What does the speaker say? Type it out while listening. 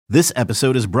This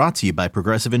episode is brought to you by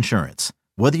Progressive Insurance.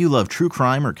 Whether you love true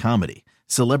crime or comedy,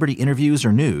 celebrity interviews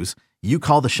or news, you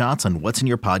call the shots on what's in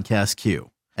your podcast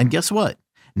queue. And guess what?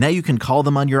 Now you can call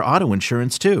them on your auto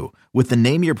insurance too with the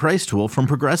Name Your Price tool from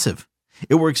Progressive.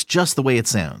 It works just the way it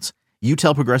sounds. You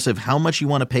tell Progressive how much you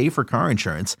want to pay for car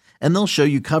insurance, and they'll show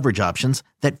you coverage options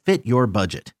that fit your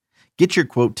budget. Get your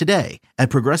quote today at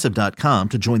Progressive.com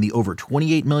to join the over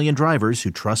 28 million drivers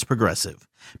who trust Progressive.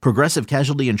 Progressive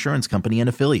Casualty Insurance Company and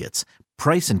Affiliates.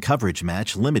 Price and coverage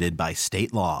match limited by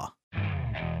state law.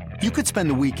 You could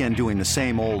spend the weekend doing the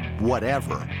same old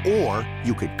whatever, or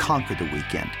you could conquer the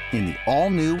weekend in the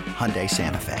all-new Hyundai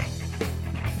Santa Fe.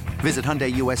 Visit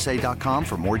HyundaiUSA.com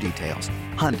for more details.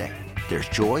 Hyundai, there's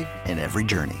joy in every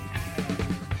journey.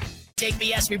 Take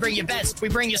BS, we bring you best, we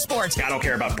bring you sports. I don't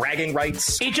care about bragging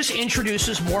rights. It just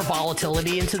introduces more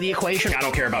volatility into the equation. I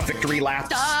don't care about victory laps.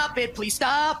 Stop it, please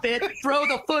stop it. Throw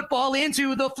the football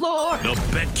into the floor. The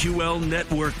BetQL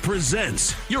Network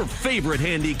presents your favorite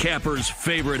handicapper's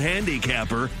favorite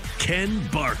handicapper, Ken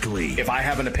Barkley. If I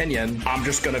have an opinion, I'm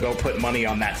just going to go put money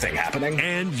on that thing happening.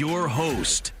 And your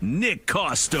host, Nick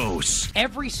Costos.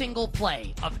 Every single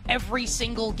play of every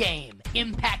single game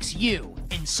impacts you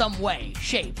in some way,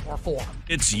 shape, or form.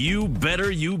 It's You Better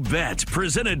You Bet,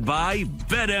 presented by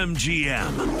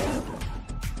BetMGM.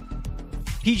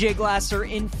 PJ Glasser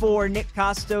in for Nick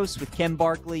Costos with Ken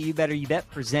Barkley. You Better You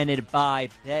Bet, presented by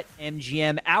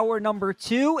BetMGM. Hour number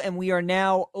 2, and we are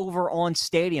now over on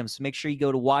Stadium. So make sure you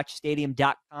go to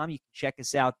watchstadium.com. You can check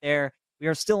us out there. We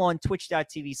are still on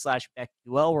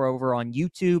twitch.tv/BetQL. We're over on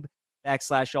YouTube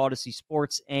 /Odyssey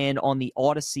Sports and on the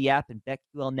Odyssey app and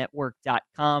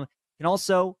BetQLnetwork.com. You can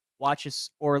also watch us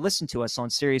or listen to us on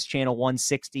Sirius Channel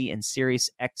 160 and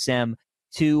Sirius XM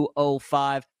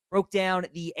 205. Broke down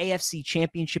the AFC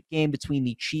Championship game between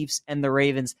the Chiefs and the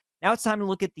Ravens. Now it's time to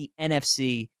look at the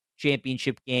NFC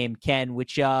Championship game, Ken,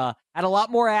 which had a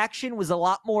lot more action, was a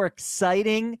lot more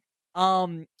exciting.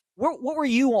 What were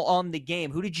you on the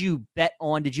game? Who did you bet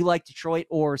on? Did you like Detroit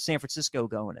or San Francisco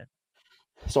going in?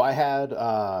 So I had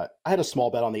a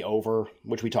small bet on the over,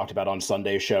 which we talked about on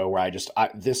Sunday's show, where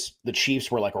the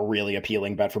Chiefs were like a really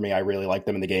appealing bet for me. I really liked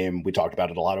them in the game. We talked about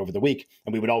it a lot over the week,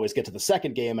 and we would always get to the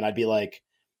second game, and I'd be like,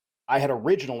 I had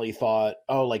originally thought,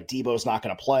 oh, like Debo's not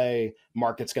going to play,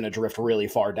 market's going to drift really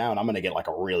far down. I'm going to get like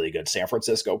a really good San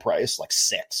Francisco price, like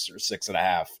 6 or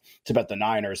 6.5, to bet the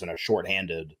Niners and a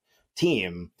shorthanded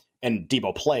team. And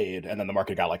Debo played, and then the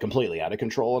market got like completely out of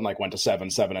control and like went to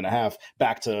 7.5,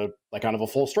 back to like kind of a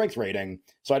full strength rating.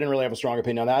 So I didn't really have a strong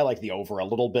opinion on that. I like the over a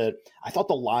little bit. I thought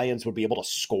the Lions would be able to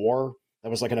score.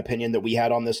 That was like an opinion that we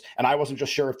had on this. And I wasn't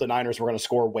just sure if the Niners were going to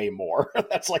score way more.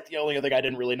 That's like the only thing I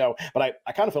didn't really know. But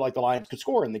I kind of felt like the Lions could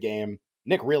score in the game.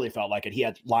 Nick really felt like it. He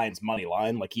had Lions money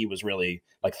line. Like he was really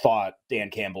like thought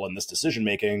Dan Campbell in this decision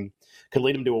making could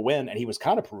lead him to a win. And he was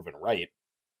kind of proven right.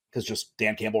 Because just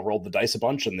Dan Campbell rolled the dice a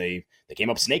bunch and they came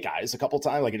up snake eyes a couple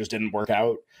times. Like it just didn't work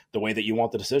out the way that you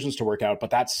want the decisions to work out. But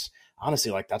that's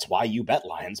honestly like that's why you bet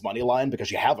Lions money line,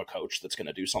 because you have a coach that's going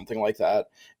to do something like that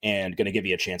and going to give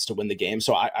you a chance to win the game.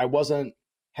 So I wasn't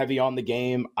heavy on the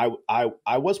game. I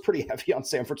was pretty heavy on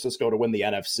San Francisco to win the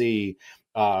NFC,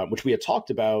 which we had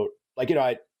talked about. Like, you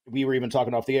know, we were even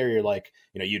talking off the air. You're like,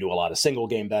 you know, you do a lot of single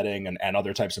game betting and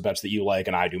other types of bets that you like.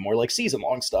 And I do more like season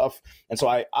long stuff. And so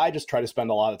I just try to spend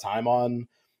a lot of time on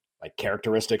like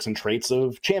characteristics and traits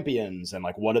of champions and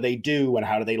like, what do they do and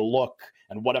how do they look?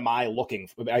 And what am I looking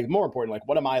for? More important, like,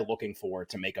 what am I looking for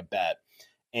to make a bet?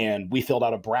 And we filled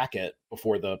out a bracket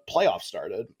before the playoffs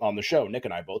started on the show. Nick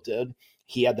and I both did.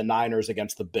 He had the Niners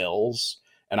against the Bills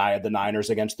and I had the Niners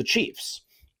against the Chiefs.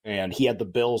 And he had the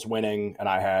Bills winning, and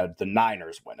I had the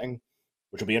Niners winning,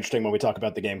 which will be interesting when we talk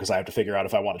about the game because I have to figure out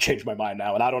if I want to change my mind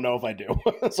now, and I don't know if I do.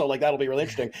 So, like, that'll be really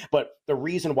interesting. But the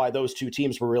reason why those two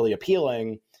teams were really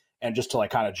appealing, and just to,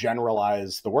 like, kind of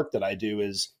generalize the work that I do,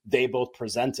 is they both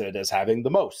presented as having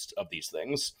the most of these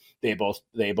things. They both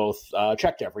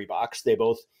checked every box. They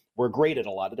both were great at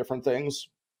a lot of different things.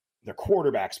 Their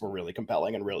quarterbacks were really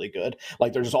compelling and really good.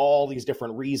 Like, there's all these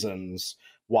different reasons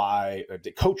why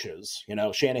the coaches, you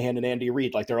know, Shanahan and Andy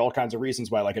Reid, like there are all kinds of reasons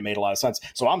why like it made a lot of sense.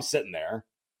 So I'm sitting there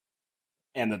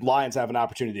and the Lions have an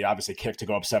opportunity to obviously kick to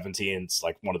go up 17. It's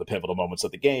like one of the pivotal moments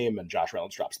of the game and Josh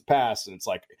Reynolds drops the pass. And it's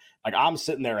like I'm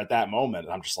sitting there at that moment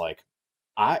and I'm just like,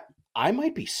 I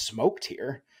might be smoked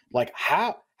here. Like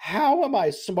how am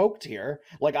I smoked here?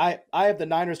 Like I have the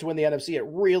Niners to win the NFC at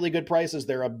really good prices.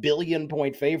 They're a 1 billion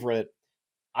point favorite.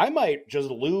 I might just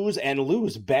lose and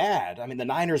lose bad. I mean, the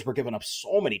Niners were giving up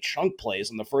so many chunk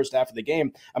plays in the first half of the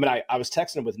game. I mean, I was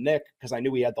texting with Nick because I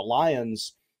knew he had the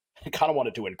Lions. I kind of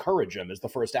wanted to encourage him as the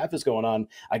first half is going on.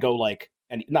 I go like,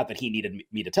 and not that he needed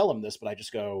me to tell him this, but I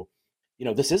just go,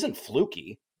 this isn't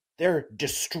fluky. They're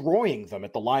destroying them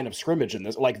at the line of scrimmage in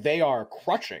this. Like, they are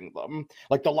crushing them.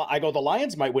 Like, the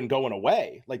Lions might win going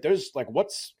away. Like, there's like,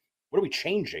 what are we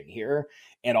changing here?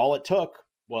 And all it took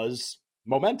was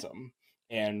momentum.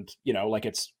 And,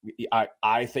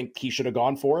 I think he should have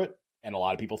gone for it. And a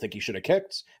lot of people think he should have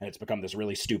kicked. And it's become this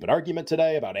really stupid argument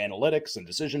today about analytics and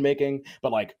decision making.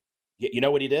 But like, you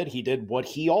know what he did? He did what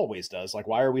he always does. Like,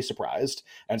 why are we surprised?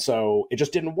 And so it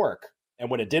just didn't work. And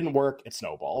when it didn't work, it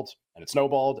snowballed, and it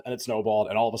snowballed, and it snowballed.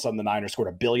 And all of a sudden, the Niners scored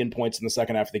 1 billion points in the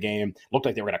second half of the game. Looked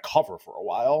like they were going to cover for a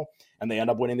while, and they end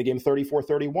up winning the game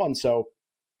 34-31. So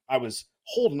I was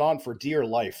holding on for dear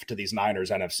life to these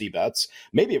Niners NFC bets.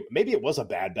 Maybe it was a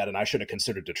bad bet, and I should have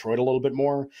considered Detroit a little bit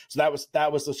more. So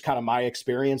that was just kind of my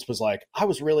experience. Was like,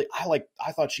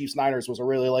 I thought Chiefs Niners was a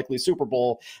really likely Super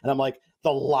Bowl, and I'm like,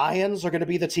 the Lions are going to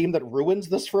be the team that ruins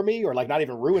this for me, or like not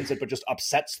even ruins it, but just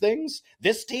upsets things.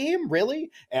 This team, really?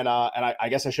 And I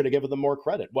guess I should have given them more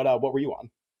credit. What were you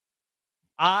on?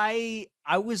 I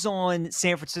was on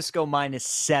San Francisco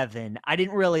 -7. I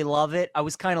didn't really love it. I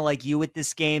was kind of like you with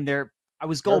this game. I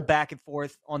was going back and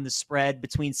forth on the spread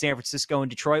between San Francisco and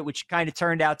Detroit, which kind of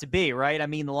turned out to be, right? I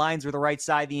mean, the Lions were the right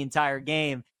side the entire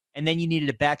game, and then you needed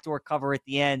a backdoor cover at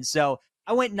the end. So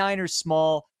I went Niners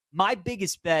small. My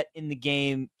biggest bet in the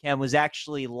game, Ken, was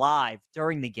actually live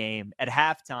during the game at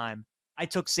halftime. I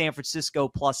took San Francisco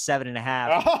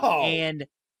 +7.5. Oh, and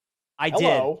I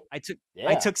hello. did.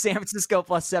 I took San Francisco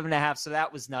 +7.5, so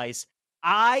that was nice.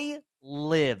 I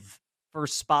live for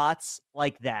spots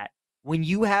like that. When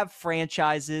you have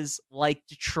franchises like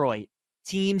Detroit,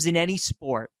 teams in any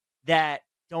sport that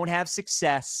don't have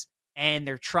success and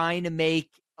they're trying to make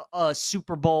a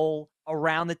Super Bowl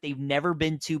around that they've never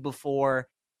been to before,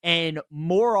 and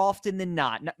more often than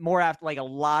not, more after like a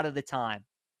lot of the time,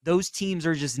 those teams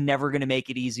are just never going to make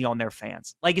it easy on their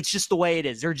fans. Like, it's just the way it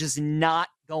is. They're just not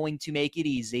going to make it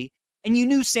easy. And you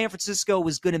knew San Francisco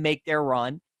was going to make their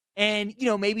run. And,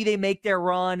 maybe they make their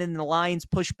run and the Lions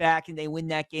push back and they win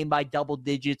that game by double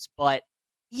digits. But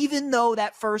even though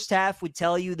that first half would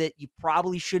tell you that you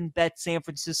probably shouldn't bet San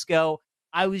Francisco,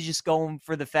 I was just going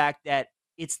for the fact that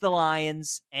it's the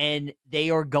Lions and they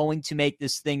are going to make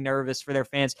this thing nervous for their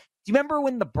fans. Do you remember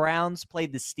when the Browns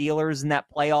played the Steelers in that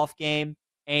playoff game?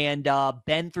 And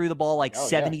Ben threw the ball like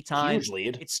 70 times. Huge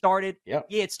lead. It started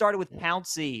with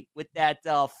Pouncey with that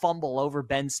fumble over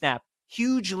Ben snap.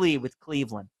 Huge lead with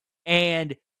Cleveland.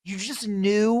 And you just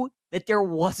knew that there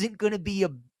wasn't going to be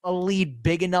a lead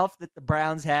big enough that the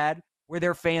Browns had where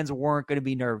their fans weren't going to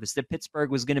be nervous, that Pittsburgh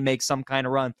was going to make some kind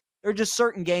of run. There are just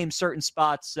certain games, certain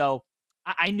spots. So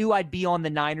I knew I'd be on the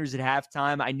Niners at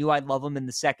halftime. I knew I'd love them in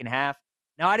the second half.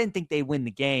 Now, I didn't think they'd win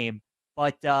the game,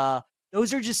 but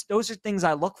those are things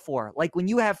I look for. Like, when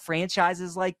you have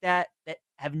franchises like that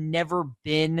have never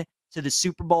been to the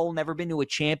Super Bowl, never been to a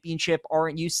championship,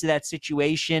 aren't used to that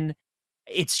situation,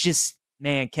 it's just,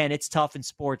 man, Ken, it's tough in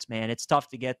sports, man. It's tough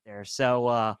to get there.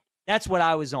 So that's what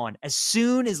I was on. As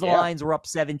soon as the Lions were up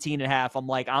 17.5, I'm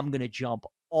like, I'm going to jump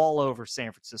all over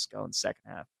San Francisco in the second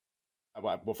half.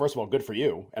 Well, first of all, good for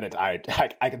you. And I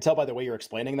can tell by the way you're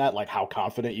explaining that, like, how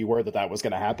confident you were that was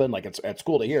going to happen. Like, it's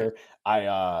cool to hear.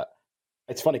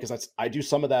 It's funny because I do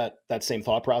some of that same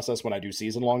thought process when I do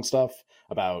season long stuff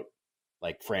about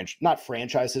like not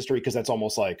franchise history, because that's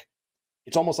almost like,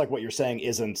 it's almost like what you're saying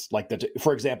isn't like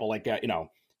for example, like,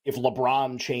 if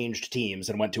LeBron changed teams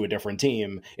and went to a different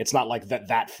team, it's not like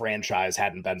that franchise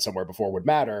hadn't been somewhere before would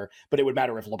matter, but it would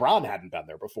matter if LeBron hadn't been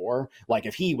there before. Like,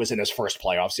 if he was in his first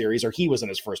playoff series, or he was in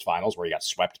his first finals, where he got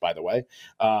swept, by the way.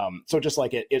 So just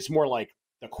like it's more like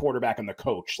the quarterback and the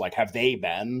coach, like, have they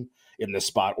been in this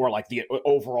spot, or like the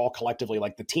overall collectively,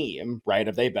 like the team, right?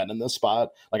 Have they been in this spot?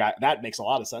 Like, that makes a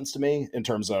lot of sense to me in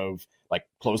terms of like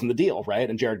closing the deal, right?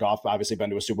 And Jared Goff obviously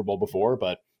been to a Super Bowl before,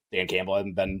 but Dan Campbell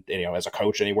hadn't been, as a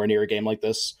coach anywhere near a game like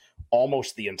this.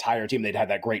 Almost the entire team, they'd had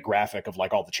that great graphic of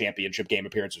like all the championship game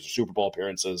appearances or Super Bowl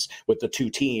appearances with the two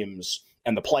teams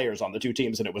and the players on the two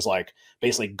teams. And it was like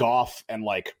basically Goff and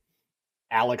like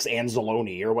Alex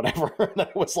Anzalone or whatever. And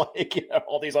it was like,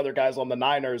 all these other guys on the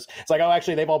Niners. It's like, oh,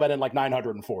 actually, they've all been in like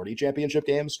 940 championship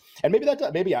games. And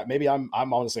maybe I'm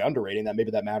honestly underrating that.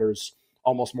 Maybe that matters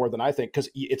almost more than I think. Because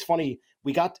it's funny,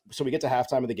 we get to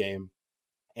halftime of the game,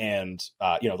 and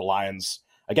the Lions,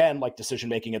 again, like decision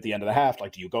making at the end of the half,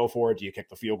 like, do you go for it? Do you kick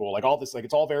the field goal? Like, all this, like,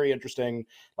 it's all very interesting.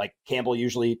 Like, Campbell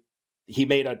he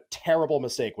made a terrible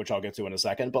mistake, which I'll get to in a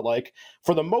second. But like,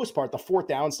 for the most part, the fourth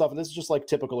down stuff, and this is just like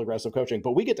typical aggressive coaching,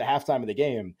 but we get to halftime of the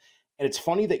game, And it's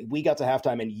funny that we got to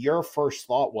halftime and your first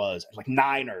thought was like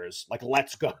Niners, like,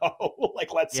 let's go,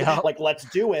 let's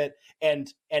do it.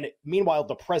 And meanwhile,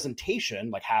 the presentation,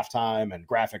 like halftime and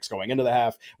graphics going into the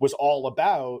half, was all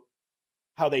about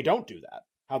how they don't do that.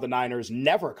 How the Niners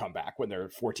never come back when they're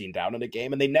 14 down in a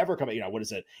game, and they never come, what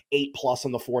is it, 8+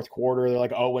 in the fourth quarter? They're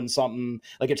like 0 and something.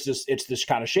 Like it's this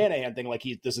kind of Shanahan thing. Like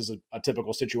this is a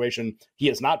typical situation he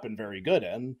has not been very good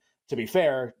in. To be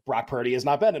fair, Brock Purdy has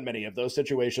not been in many of those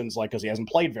situations, like because he hasn't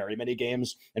played very many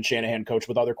games, and Shanahan coached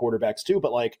with other quarterbacks too.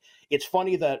 But like, it's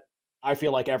funny that I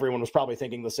feel like everyone was probably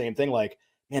thinking the same thing. Like,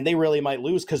 man, they really might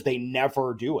lose because they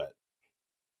never do it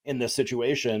in this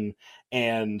situation.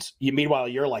 And meanwhile,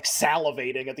 you're like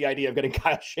salivating at the idea of getting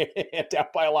Kyle Shanahan down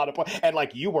by a lot of points. And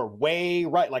like, you were way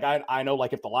right. Like I know,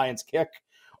 like if the Lions kick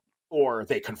or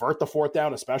they convert the fourth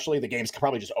down, especially, the game's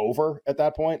probably just over at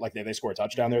that point. Like they score a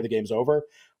touchdown there, the game's over,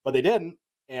 but they didn't.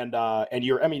 And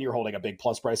you're holding a big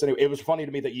plus price. Anyway, it was funny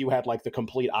to me that you had like the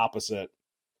complete opposite.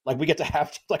 Like we get to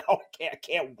have like, I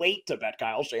can't wait to bet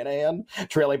Kyle Shanahan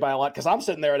trailing by a lot. Cause I'm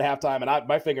sitting there at halftime and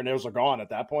my fingernails are gone at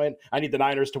that point. I need the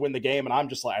Niners to win the game. And I'm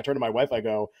just like, I turn to my wife, I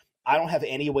go, I don't have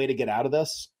any way to get out of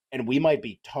this. And we might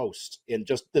be toast in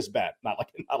just this bet, not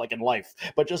like in life,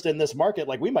 but just in this market,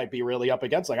 like we might be really up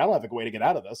against, like, I don't have a way to get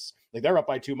out of this. Like they're up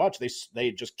by too much.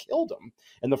 They just killed them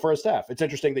in the first half. It's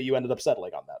interesting that you ended up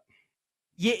settling on that.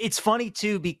 Yeah, it's funny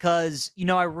too, because,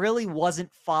 I really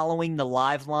wasn't following the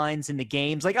live lines in the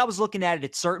games. Like I was looking at it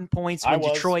at certain points when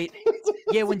Detroit,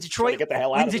 when Detroit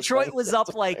was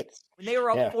up, like when they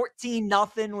were up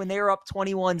 14-0, when they were up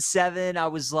 21-7, I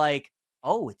was like,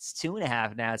 oh, it's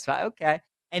 2.5 now. It's 5. Okay.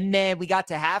 And then we got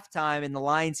to halftime and the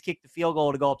Lions kicked the field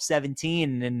goal to go up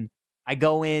 17. And I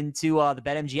go into the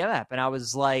BetMGM app and I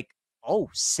was like, oh,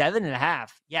 7.5.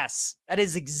 Yes, that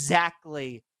is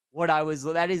exactly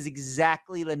that is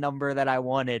exactly the number that I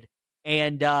wanted.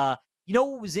 And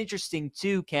what was interesting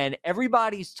too, Ken?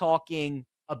 Everybody's talking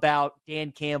about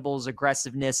Dan Campbell's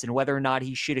aggressiveness and whether or not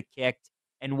he should have kicked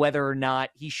and whether or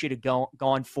not he should have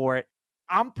gone for it.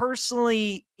 I'm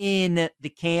personally in the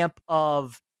camp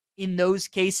of, in those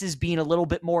cases, being a little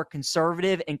bit more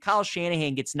conservative, and Kyle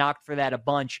Shanahan gets knocked for that a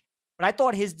bunch. But I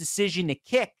thought his decision to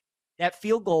kick that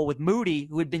field goal with Moody,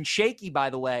 who had been shaky, by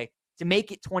the way, to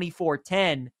make it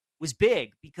 24-10 was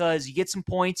big, because you get some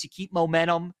points, you keep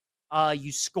momentum,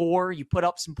 you score, you put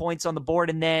up some points on the board,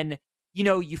 and then,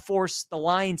 you force the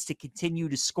Lions to continue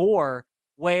to score.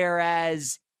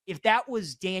 Whereas if that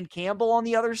was Dan Campbell on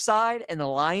the other side and the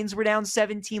Lions were down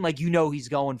 17, like, he's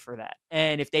going for that.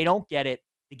 And if they don't get it,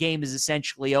 the game is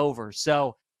essentially over.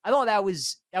 So I thought that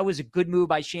was a good move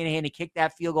by Shanahan to kick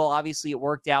that field goal. Obviously, it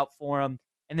worked out for him.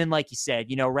 And then, like you said,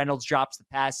 Reynolds drops the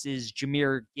passes,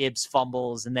 Jahmyr Gibbs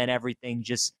fumbles, and then everything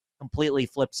just completely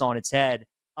flips on its head.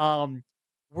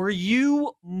 Were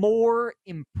you more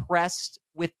impressed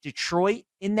with Detroit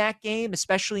in that game,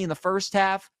 especially in the first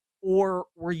half, or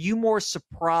were you more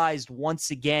surprised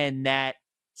once again that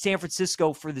San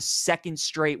Francisco, for the second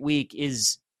straight week,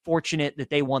 is fortunate that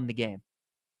they won the game?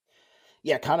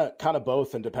 Yeah, kind of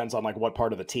both, and depends on like what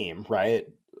part of the team, right?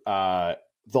 The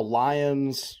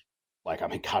Lions,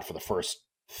 God, for the first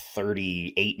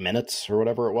 38 minutes or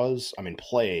whatever it was,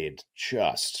 played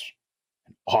just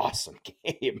an awesome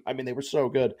game. They were so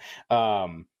good.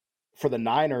 For the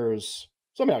Niners,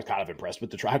 I was kind of impressed with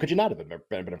Detroit. How could you not have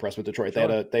been impressed with Detroit?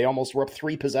 Sure. They almost were up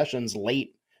 3 possessions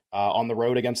late on the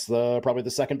road against probably the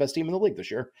second best team in the league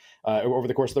this year, over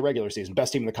the course of the regular season.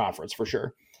 Best team in the conference for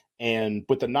sure. And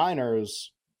with the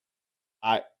Niners,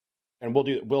 I'll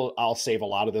save a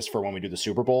lot of this for when we do the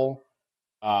Super Bowl.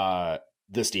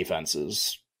 This defense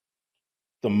is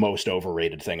the most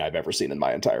overrated thing I've ever seen in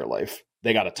my entire life.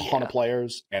 They got a ton of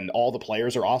players, and all the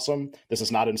players are awesome. This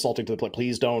is not insulting to the play.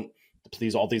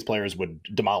 Please, all these players would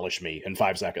demolish me in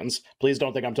 5 seconds. Please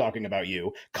don't think I'm talking about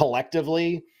you.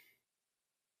 Collectively,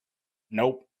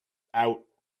 nope, out.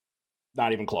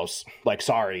 Not even close.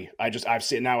 Sorry. I've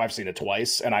seen it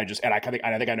twice, and I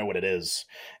think I know what it is.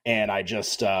 And I'm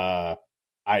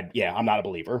not a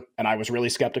believer. And I was really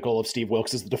skeptical of Steve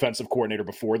Wilks as the defensive coordinator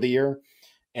before the year.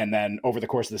 And then over the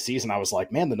course of the season, I was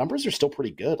like, man, the numbers are still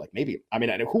pretty good.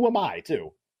 Who am I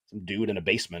too? Some dude in a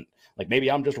basement.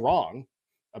 Maybe I'm just wrong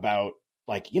about,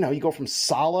 you go from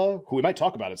Saleh, who we might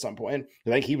talk about at some point. I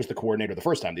think he was the coordinator the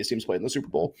first time these teams played in the Super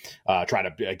Bowl,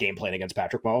 trying to game plan against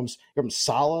Patrick Mahomes. From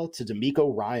Saleh to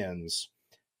DeMeco Ryans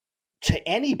to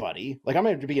anybody. I'm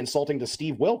going to be insulting to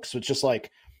Steve Wilks. It's just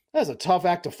that's a tough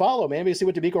act to follow, man. You see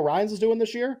what DeMeco Ryans is doing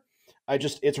this year?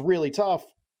 It's really tough.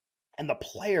 And the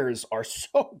players are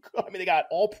so good. They got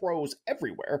all pros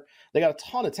everywhere. They got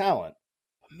a ton of talent.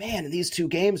 But man, in these 2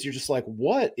 games, you're just like,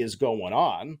 what is going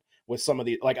on? with some of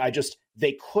the, like,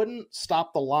 they couldn't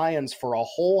stop the Lions for a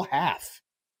whole half.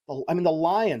 I mean, the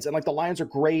Lions are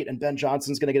great, and Ben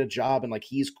Johnson's going to get a job, and like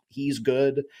he's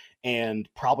good, and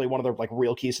probably one of the like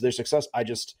real keys to their success.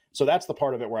 So that's the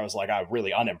part of it where I was like, I'm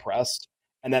really unimpressed.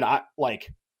 And then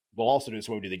we'll also do this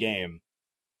when we do the game.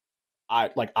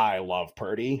 I love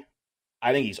Purdy.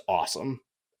 I think he's awesome.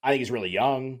 I think he's really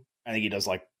young. I think he does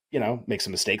make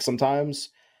some mistakes sometimes.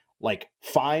 Like,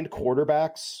 find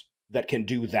quarterbacks that can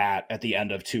do that at the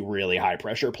end of 2 really high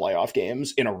pressure playoff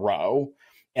games in a row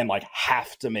and like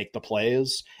have to make the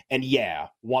plays. And yeah,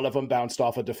 one of them bounced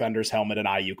off a defender's helmet and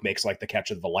Ayuk makes like the catch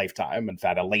of the lifetime and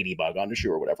had a ladybug on his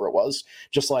shoe or whatever it was.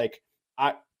 Just like,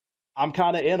 I'm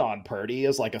kind of in on Purdy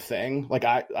as like a thing. Like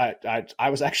I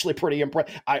was actually pretty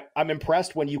impressed. I'm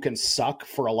impressed when you can suck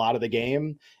for a lot of the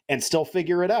game and still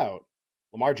figure it out.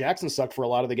 Lamar Jackson sucked for a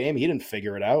lot of the game. He didn't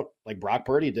figure it out like Brock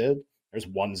Purdy did. There's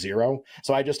 1-0.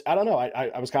 So I don't know.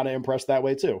 I was kind of impressed that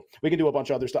way too. We can do a bunch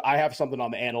of other stuff. I have something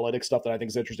on the analytics stuff that I think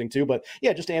is interesting too. But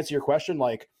yeah, just to answer your question,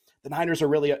 like the Niners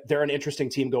they're an interesting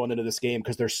team going into this game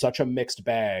because they're such a mixed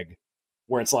bag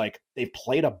where it's like they've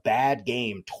played a bad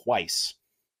game twice.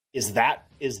 Is that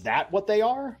what they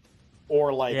are?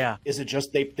 Or like, Is it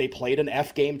just they played an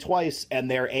F game twice and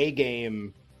their A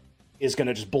game is going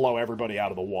to just blow everybody out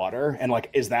of the water? And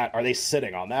like, are they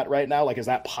sitting on that right now? Like, is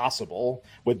that possible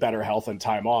with better health and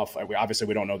time off? Obviously,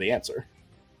 we don't know the answer.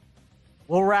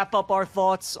 We'll wrap up our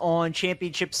thoughts on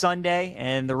Championship Sunday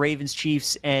and the Ravens,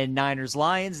 Chiefs, and Niners,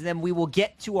 Lions. And then we will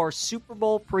get to our Super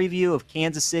Bowl preview of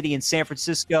Kansas City and San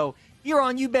Francisco here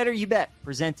on You Better You Bet,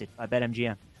 presented by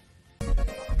BetMGM.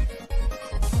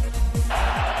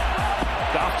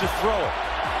 Goff to throw.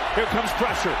 Here comes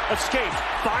pressure. Escapes.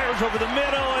 Fires over the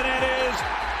middle, and it is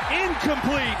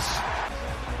incomplete.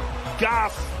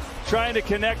 Goff trying to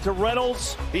connect to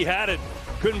Reynolds. He had it.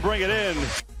 Couldn't bring it in.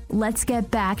 Let's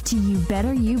get back to You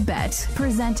Better You Bet,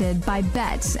 presented by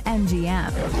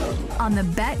BetMGM on the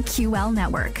BetQL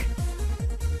network.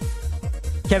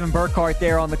 Kevin Burkhardt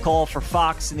there on the call for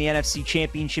Fox in the NFC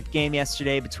Championship game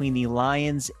yesterday between the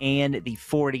Lions and the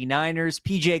 49ers.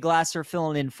 PJ Glasser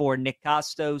filling in for Nick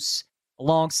Costos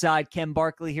alongside Ken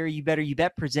Barkley here. You Better You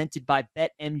Bet, presented by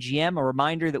BetMGM. A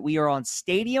reminder that we are on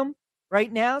Stadium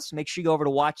right now, so make sure you go over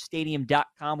to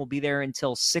watchstadium.com. We'll be there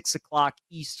until 6 o'clock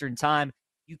Eastern time.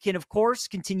 You can, of course,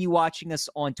 continue watching us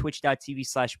on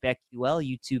twitch.tv/BetQL,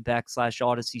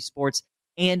 YouTube.com/Odyssey Sports,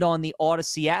 and on the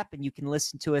Odyssey app. And you can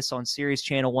listen to us on Sirius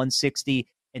Channel 160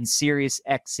 and Sirius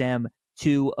XM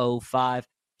 205.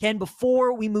 Ken,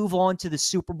 before we move on to the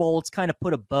Super Bowl, let's kind of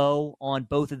put a bow on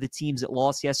both of the teams that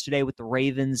lost yesterday with the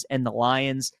Ravens and the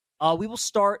Lions. We will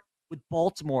start with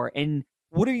Baltimore. And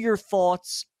what are your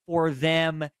thoughts for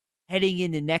them heading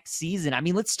into next season? I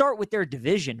mean, let's start with their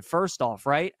division first off,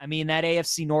 right? I mean, that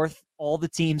AFC North, all the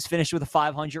teams finished with a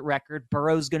 500 record.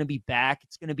 Burrow's going to be back.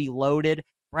 It's going to be loaded.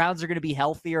 Browns are going to be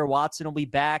healthier. Watson will be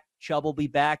back. Chubb will be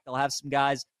back. They'll have some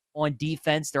guys on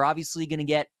defense. They're obviously going to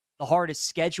get the hardest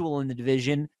schedule in the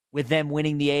division with them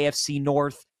winning the AFC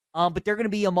North. But they're going to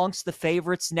be amongst the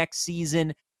favorites next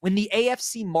season. When the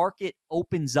AFC market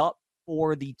opens up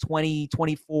for the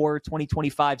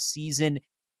 2024-2025 season,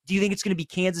 do you think it's going to be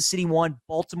Kansas City 1,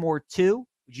 Baltimore 2?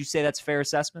 Would you say that's a fair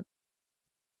assessment?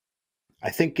 I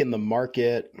think in the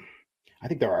market, I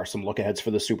think there are some look-aheads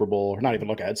for the Super Bowl, or not even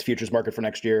look-aheads, futures market for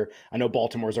next year. I know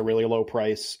Baltimore's a really low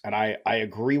price, and I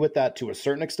agree with that to a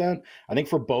certain extent. I think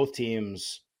for both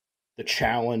teams, the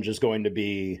challenge is going to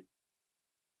be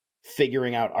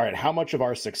figuring out, all right, how much of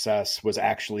our success was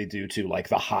actually due to like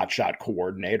the hotshot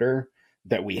coordinator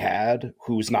that we had,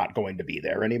 who's not going to be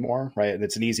there anymore, right? And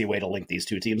it's an easy way to link these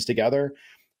two teams together.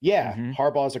 Yeah,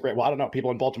 Harbaugh's a great, well, I don't know, people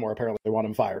in Baltimore apparently want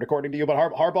him fired, according to you, but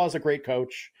Harbaugh's a great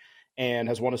coach and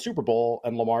has won a Super Bowl,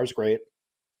 and Lamar's great.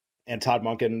 And Todd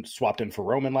Monken swapped in for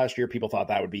Roman last year. People thought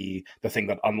that would be the thing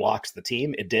that unlocks the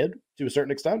team. It did to a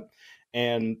certain extent.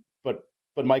 And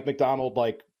but Mike McDonald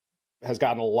has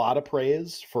gotten a lot of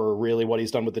praise for really what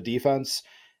he's done with the defense.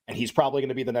 And he's probably going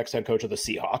to be the next head coach of the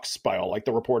Seahawks by all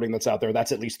the reporting that's out there.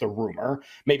 That's at least the rumor.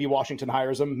 Maybe Washington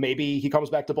hires him. Maybe he comes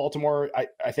back to Baltimore.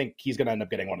 I think he's going to end up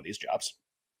getting one of these jobs.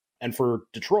 And for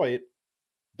Detroit,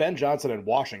 Ben Johnson and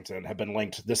Washington have been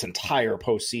linked this entire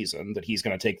postseason that he's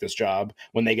going to take this job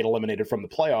when they get eliminated from the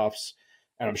playoffs.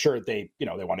 And I'm sure they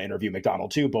want to interview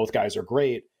McDonald too. Both guys are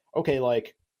great. Okay,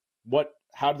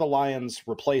 how do the Lions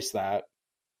replace that?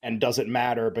 And does it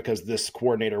matter because this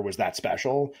coordinator was that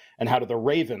special? And how do the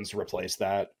Ravens replace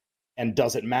that? And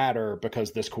does it matter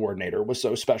because this coordinator was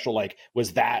so special?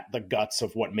 Was that the guts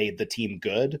of what made the team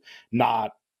good?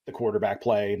 Not the quarterback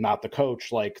play, not the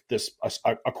coach, a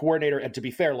coordinator. And to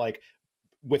be fair,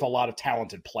 with a lot of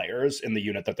talented players in the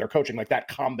unit that they're coaching, like that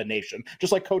combination,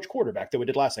 just like coach quarterback that we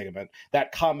did last segment,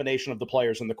 that combination of the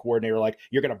players and the coordinator, like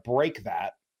you're going to break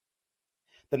that,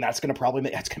 then that's going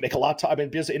to make a lot tough. I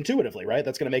mean, just intuitively, right?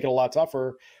 That's going to make it a lot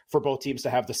tougher for both teams to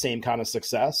have the same kind of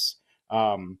success.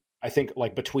 I think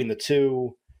like between the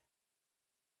two,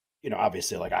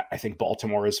 obviously, like I think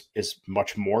Baltimore is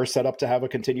much more set up to have a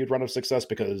continued run of success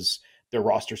because their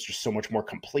roster is just so much more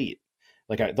complete.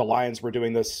 Like the Lions were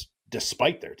doing this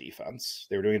despite their defense.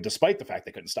 They were doing it despite the fact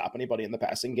they couldn't stop anybody in the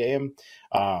passing game.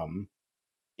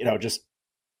 Just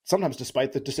sometimes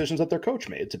despite the decisions that their coach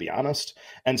made, to be honest.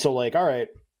 And so like, all right,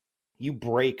 you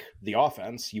break the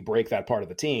offense, you break that part of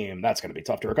the team, that's going to be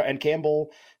tough to recover. And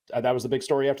Campbell, that was the big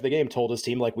story after the game, told his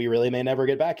team, like, we really may never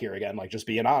get back here again, like just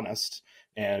being honest.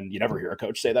 And you never hear a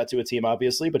coach say that to a team,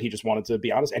 obviously, but he just wanted to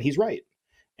be honest, and he's right.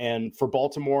 And for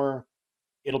Baltimore,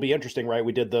 it'll be interesting, right?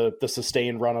 We did the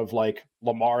sustained run of like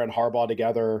Lamar and Harbaugh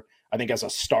together. I think as a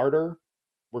starter,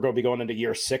 we're going to be going into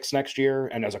year 6 next year,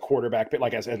 and as a quarterback,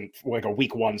 like as in like a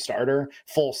week 1 starter,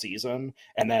 full season,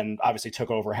 and then obviously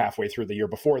took over halfway through the year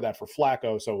before that for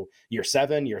Flacco. So year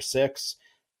 7, year 6,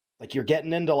 like you're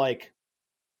getting into like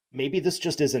maybe this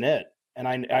just isn't it. And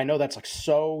I know that's like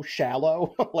so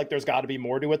shallow. Like there's got to be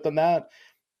more to it than that.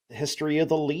 The history of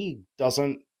the league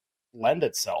doesn't lend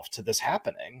itself to this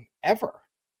happening ever.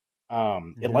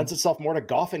 It lends itself more to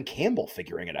Goff and Campbell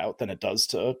figuring it out than it does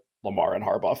to Lamar and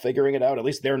Harbaugh figuring it out. At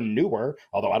least they're newer,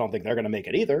 although I don't think they're going to make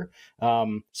it either.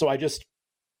 So I just,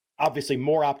 obviously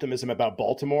more optimism about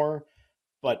Baltimore,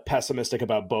 but pessimistic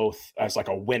about both as like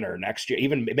a winner next year.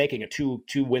 Even making it two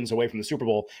wins away from the Super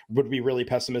Bowl would be really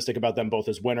pessimistic about them both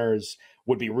as winners,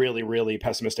 would be really, really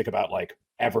pessimistic about like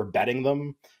ever betting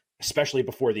them, especially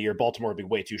before the year. Baltimore would be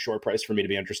way too short priced for me to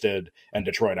be interested. And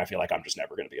Detroit, I feel like I'm just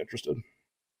never going to be interested.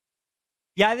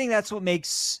 Yeah, I think that's what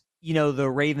makes, the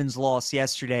Ravens loss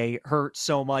yesterday hurt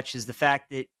so much is the fact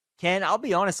that, Ken, I'll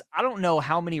be honest, I don't know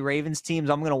how many Ravens teams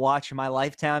I'm going to watch in my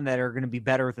lifetime that are going to be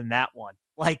better than that one.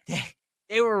 Like,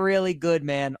 they were really good,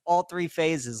 man, all 3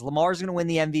 phases. Lamar's going to win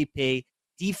the MVP.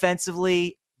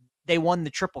 Defensively, they won the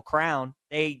Triple Crown.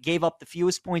 They gave up the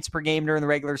fewest points per game during the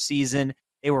regular season.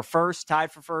 They were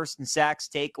tied for first in sacks,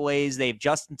 takeaways. They have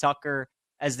Justin Tucker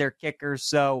as their kicker.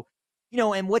 So,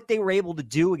 and what they were able to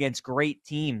do against great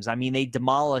teams. I mean, they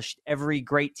demolished every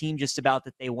great team just about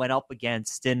that they went up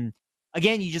against. And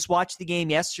again, you just watched the game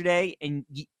yesterday, and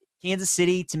Kansas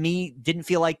City, to me, didn't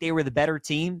feel like they were the better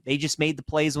team. They just made the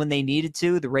plays when they needed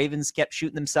to. The Ravens kept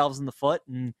shooting themselves in the foot,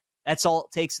 and that's all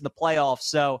it takes in the playoffs.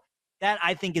 So that,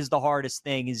 I think, is the hardest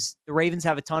thing, is the Ravens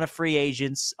have a ton of free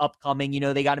agents upcoming.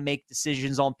 They got to make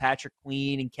decisions on Patrick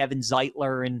Queen and Kevin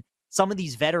Zeitler and some of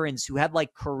these veterans who had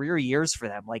like career years for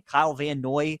them, like Kyle Van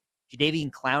Noy,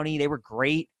 Jadeveon Clowney. They were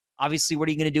great. Obviously, what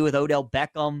are you going to do with Odell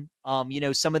Beckham?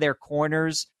 Some of their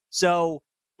corners. So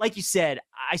like you said,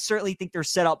 I certainly think they're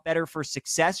set up better for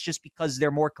success just because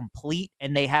they're more complete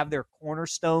and they have their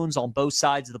cornerstones on both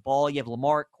sides of the ball. You have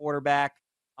Lamar at quarterback.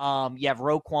 You have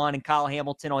Roquan and Kyle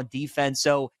Hamilton on defense.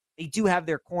 So they do have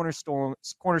their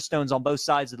cornerstones on both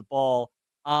sides of the ball.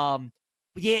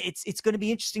 But yeah, it's going to be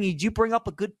interesting. You do bring up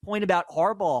a good point about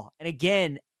Harbaugh. And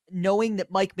again, knowing that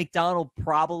Mike McDonald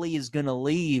probably is going to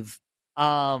leave,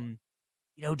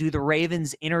 do the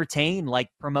Ravens entertain like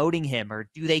promoting him, or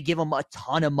do they give him a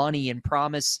ton of money and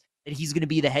promise that he's going to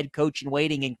be the head coach in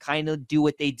waiting and kind of do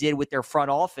what they did with their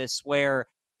front office, where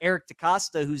Eric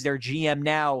DeCosta, who's their GM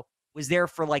now, was there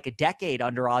for like a decade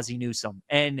under Ozzie Newsome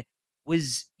and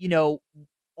was,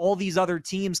 all these other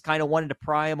teams kind of wanted to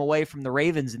pry him away from the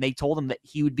Ravens, and they told him that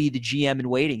he would be the GM in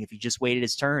waiting if he just waited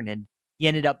his turn. And he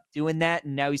ended up doing that,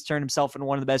 and now he's turned himself into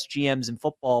one of the best GMs in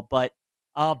football. But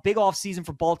big offseason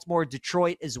for Baltimore,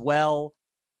 Detroit as well.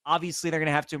 Obviously, they're going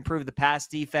to have to improve the pass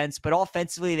defense, but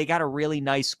offensively, they got a really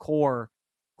nice core.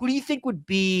 Who do you think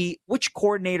which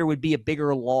coordinator would be a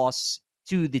bigger loss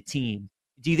to the team?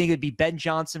 Do you think it would be Ben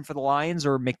Johnson for the Lions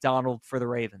or McDonald for the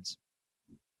Ravens?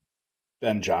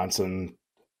 Ben Johnson.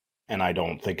 And I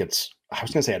don't think it's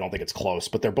close,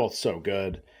 but they're both so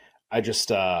good. I just,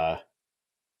 to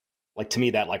me,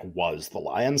 that was the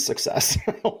Lions' success.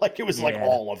 It was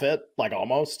all of it,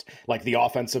 almost the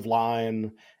offensive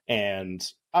line. And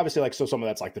obviously so some of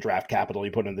that's the draft capital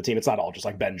you put in the team. It's not all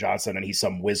just Ben Johnson and he's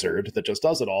some wizard that just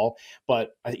does it all.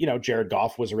 But, Jared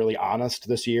Goff was really honest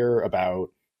this year about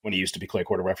when he used to be play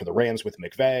quarterback for the Rams with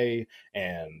McVay,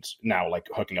 and now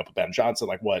hooking up with Ben Johnson,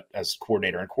 what as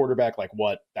coordinator and quarterback,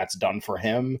 what that's done for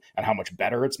him and how much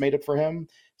better it's made it for him.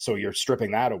 So you're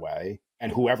stripping that away,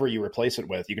 and whoever you replace it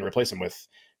with, you can replace him with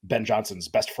Ben Johnson's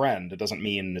best friend. It doesn't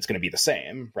mean it's going to be the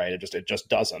same, right? It just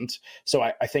doesn't. So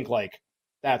I think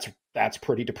that's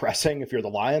pretty depressing if you're the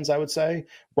Lions, I would say.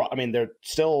 I mean, they're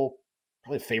still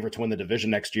probably a favorite to win the division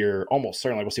next year. Almost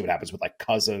certainly. We'll see what happens with like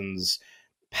Cousins,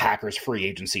 Packers free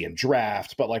agency and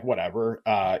draft, but like whatever.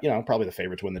 Probably the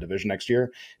favorite to win the division next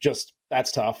year. Just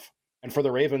that's tough. And for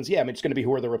the Ravens, yeah, I mean, it's going to be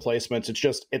who are the replacements. It's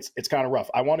just it's kind of rough.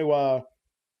 I want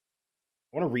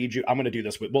to read you. I'm going to do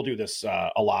this. We'll do this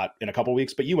a lot in a couple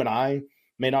weeks, but you and I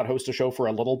may not host a show for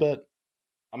a little bit.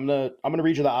 I'm gonna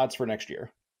read you the odds for next year.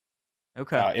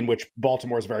 Okay. In which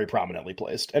Baltimore is very prominently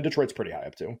placed, and Detroit's pretty high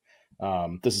up too.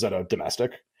 This is at a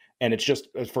domestic, and it's just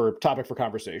for topic for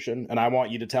conversation. And I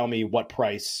want you to tell me what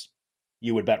price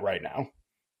you would bet right now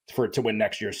to win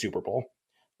next year's Super Bowl.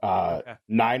 Okay.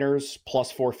 Niners plus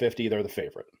 450. They're the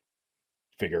favorite.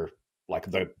 Figure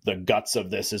like the guts of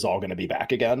this is all going to be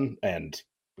back again, and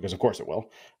because of course it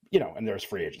will. And there's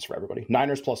free agents for everybody.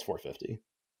 Niners plus 450.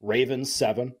 Ravens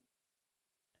 7.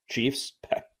 Chiefs,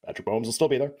 Patrick Mahomes will still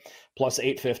be there, plus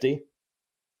 850.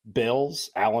 Bills,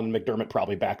 Allen and McDermott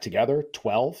probably back together,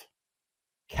 12.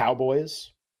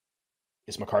 Cowboys,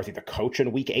 is McCarthy the coach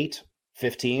in week 8?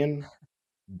 15.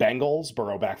 Bengals,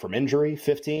 Burrow back from injury,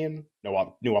 15.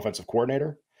 No new offensive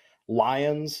coordinator.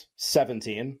 Lions,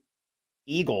 17.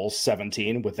 Eagles,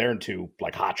 17, with their 2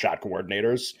 like hotshot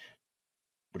coordinators,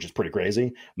 which is pretty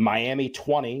crazy. Miami,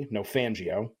 20, no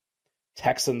Fangio.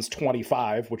 Texans,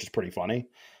 25, which is pretty funny.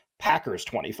 Packers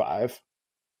 25.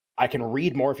 I can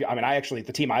read more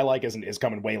the team I like is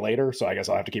coming way later, so I guess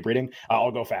I'll have to keep reading.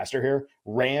 I'll go faster here.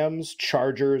 Rams,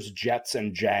 Chargers, Jets,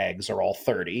 and Jags are all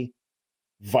 30.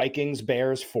 Vikings,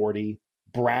 Bears 40.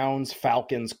 Browns,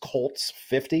 Falcons, Colts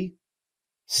 50.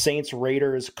 Saints,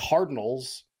 Raiders,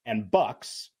 Cardinals, and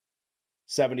Bucks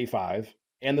 75.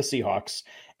 And the Seahawks.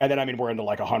 And then, we're into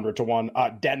like 100 to 1.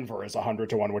 Denver is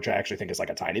 100 to 1, which I actually think is like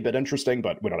a tiny bit interesting,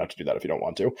 but we don't have to do that if you don't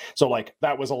want to. So like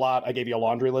that was a lot. I gave you a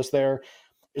laundry list there.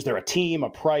 Is there a team, a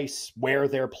price, where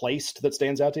they're placed that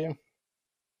stands out to you?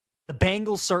 The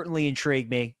Bengals certainly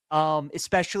intrigue me,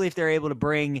 especially if they're able to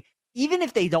bring, even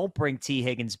if they don't bring T.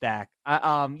 Higgins back.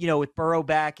 With Burrow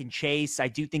back and Chase, I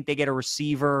do think they get a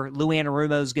receiver. Lou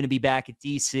Anarumo is going to be back at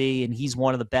DC, and he's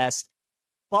one of the best.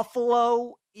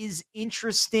 Buffalo is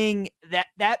interesting.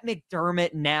 That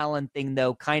McDermott and Allen thing,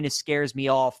 though, kind of scares me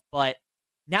off. But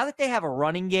now that they have a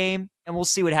running game, and we'll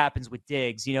see what happens with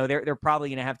Diggs, they're probably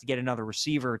going to have to get another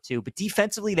receiver or two. But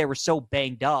defensively, they were so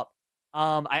banged up.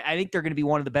 I think they're going to be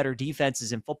one of the better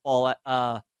defenses in football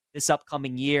this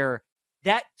upcoming year.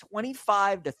 That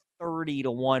 25 to 30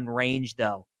 to 1 range,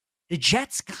 though, the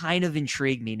Jets kind of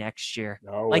intrigue me next year.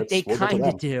 They kind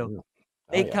of do.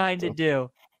 They kind of do.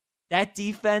 That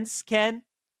defense, Ken,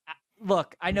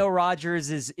 look, I know Rodgers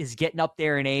is getting up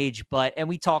there in age, and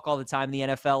we talk all the time in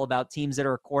the NFL about teams that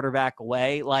are a quarterback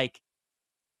away. Like,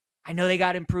 I know they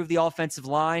got to improve the offensive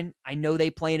line. I know they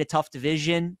play in a tough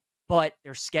division, but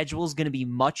their schedule is going to be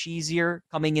much easier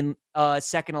coming in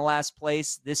second to last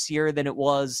place this year than it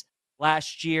was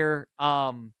last year.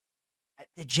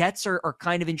 The Jets are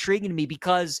kind of intriguing to me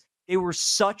because they were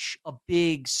such a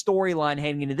big storyline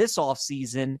heading into this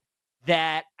offseason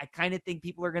that I kind of think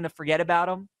people are going to forget about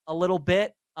them a little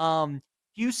bit.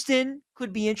 Houston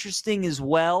could be interesting as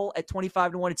well at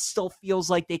 25 to 1. It still feels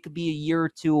like they could be a year or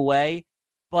two away.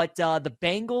 But the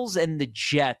Bengals and the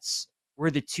Jets were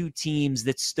the 2 teams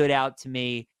that stood out to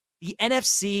me. The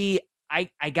NFC, I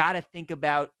got to think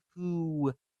about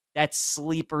who that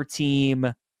sleeper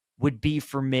team would be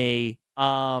for me.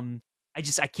 I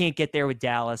can't get there with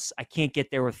Dallas. I can't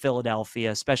get there with Philadelphia,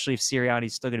 especially if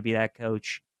Sirianni's still going to be that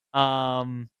coach.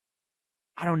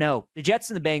 I don't know. The Jets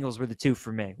and the Bengals were the 2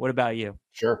 for me. What about you?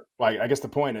 Sure. Well, I guess the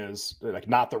point is like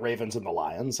not the Ravens and the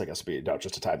Lions. I guess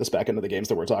just to tie this back into the games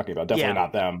that we're talking about. Definitely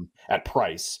not them at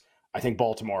price. I think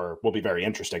Baltimore will be very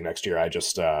interesting next year. I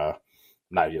just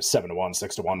not 7 to 1,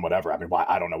 6 to 1, whatever.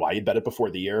 I don't know why you'd bet it before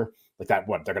the year like that.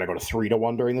 What they're going to go to 3 to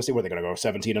 1 during this year? Where they're going to go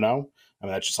 17 and 0?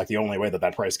 That's just like the only way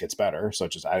that price gets better. So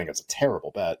I think it's a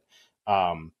terrible bet.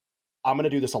 I'm going to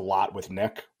do this a lot with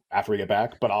Nick after we get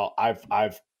back, but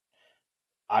I've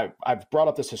brought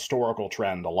up this historical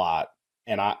trend a lot,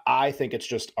 and I think it's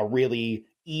just a really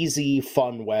easy,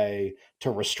 fun way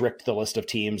to restrict the list of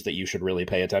teams that you should really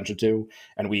pay attention to.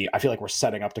 And I feel like we're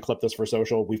setting up to clip this for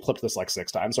social. We've clipped this like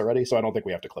 6 times already, so I don't think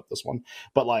we have to clip this one.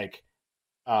 But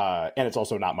and it's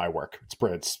also not my work.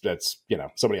 It's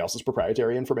somebody else's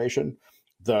proprietary information.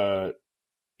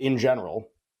 In general,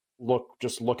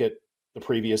 look at the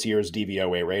previous year's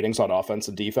DVOA ratings on offense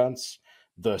and defense.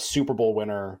 The Super Bowl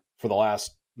winner for the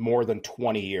last more than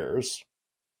 20 years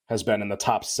has been in the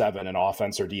top 7 in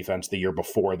offense or defense the year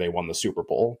before they won the Super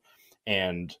Bowl.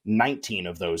 And 19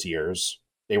 of those years,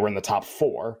 They were in the top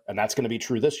 4, and that's going to be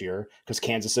true this year because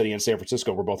Kansas City and San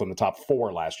Francisco were both in the top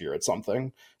 4 last year at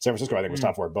something. San Francisco, I think, was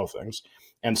top 4 at both things.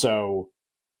 And so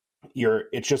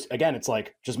it's just, again, it's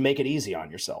like, just make it easy on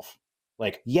yourself.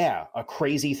 Like, yeah, a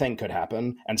crazy thing could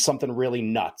happen and something really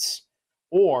nuts.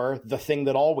 Or the thing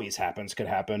that always happens could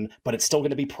happen, but it's still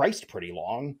going to be priced pretty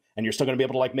long, and you're still going to be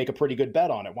able to like make a pretty good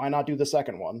bet on it. Why not do the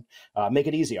second one? Make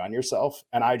it easy on yourself.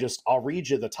 And I'll read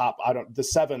you the top. The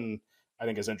 7 I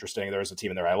think is interesting. There's a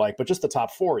team in there I like, but just the top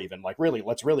 4 even, like really,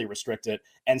 let's really restrict it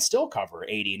and still cover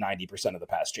 80-90% of the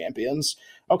past champions.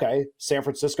 Okay, San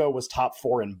Francisco was top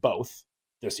 4 in both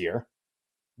this year.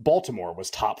 Baltimore was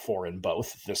top 4 in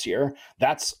both this year.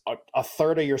 That's a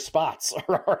third of your spots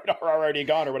are already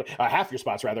gone, or half your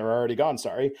spots rather are already gone.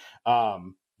 Sorry.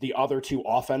 The other 2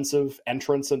 offensive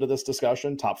entrants into this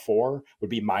discussion, top 4, would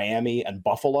be Miami and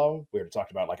Buffalo. We already talked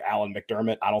about like Allen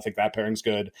McDermott. I don't think that pairing's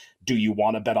good. Do you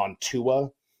want to bet on Tua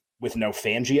with no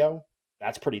Fangio?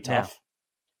 That's pretty tough.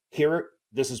 Yeah. Here,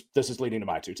 this is leading to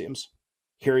my 2 teams.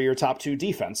 Here are your top 2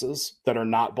 defenses that are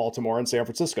not Baltimore and San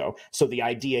Francisco. So the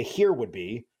idea here would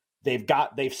be they've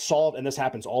solved, and this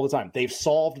happens all the time. They've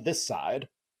solved this side.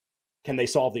 Can they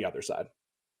solve the other side?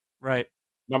 Right.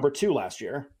 Number 2 last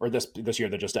year, or this year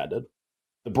that just ended,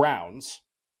 the Browns,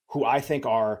 who I think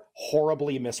are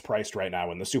horribly mispriced right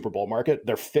now in the Super Bowl market.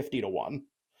 They're 50-1.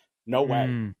 No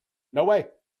way. No way.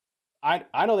 I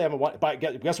know they haven't won, but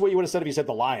guess what you would have said if you said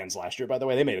the Lions last year, by the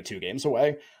way? They made it 2 games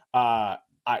away. I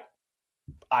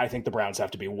think the Browns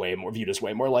have to be viewed as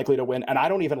way more likely to win, and I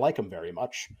don't even like them very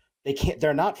much.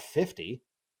 They're not 50.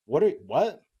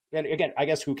 What? And again, I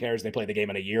guess who cares? They play the game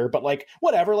in a year, but like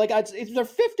whatever. Like they're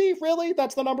 50, really?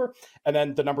 That's the number. And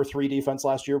then the number 3 defense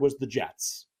last year was the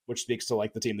Jets, which speaks to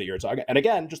like the team that you're talking. And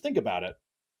again, just think about it.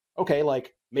 Okay,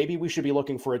 like maybe we should be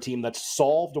looking for a team that's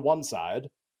solved one side,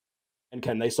 and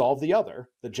can they solve the other?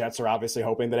 The Jets are obviously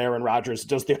hoping that Aaron Rodgers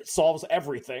solves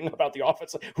everything about the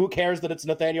offense. Who cares that it's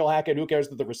Nathaniel Hackett? Who cares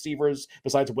that the receivers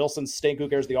besides Wilson stink? Who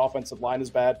cares the offensive line is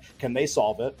bad? Can they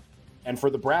solve it? And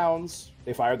for the Browns,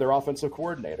 they fired their offensive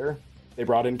coordinator. They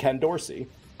brought in Ken Dorsey.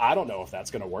 I don't know if that's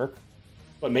going to work,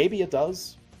 but maybe it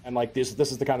does. And like this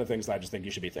is the kind of things that I just think you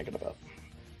should be thinking about.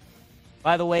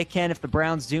 By the way, Ken, if the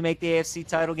Browns do make the AFC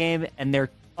title game and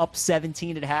they're up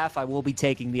 17.5, I will be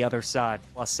taking the other side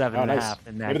plus 7.5 nice.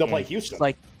 in that Maybe they'll game. play Houston. It's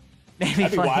like maybe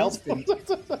that'd be wild.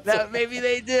 Maybe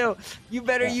they do. You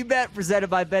better you bet.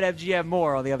 Presented by BetMGM.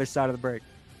 More on the other side of the break.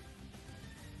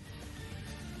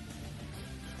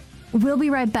 We'll be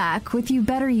right back with You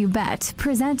Better You Bet,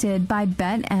 presented by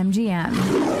BetMGM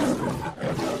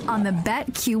on the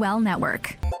BetQL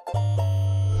network.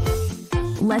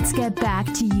 Let's get back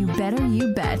to You Better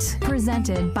You Bet,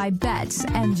 presented by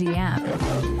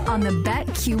BetMGM on the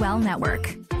BetQL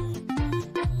network.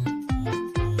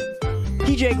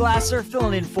 PJ Glasser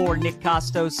filling in for Nick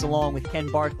Costos along with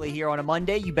Ken Barkley here on a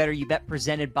Monday. You Better You Bet,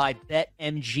 presented by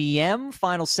BetMGM.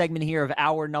 Final segment here of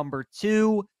hour number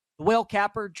 2. The whale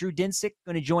capper, Drew Dinsick,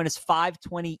 going to join us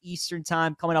 5:20 Eastern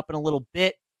time coming up in a little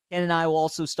bit. Ken and I will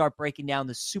also start breaking down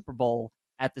the Super Bowl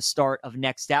at the start of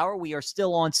next hour. We are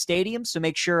still on Stadium, so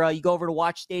make sure you go over to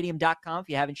watchstadium.com if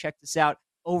you haven't checked us out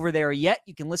over there yet.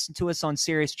 You can listen to us on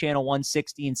Sirius Channel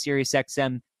 160 and Sirius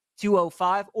XM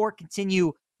 205, or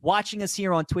continue watching us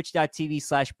here on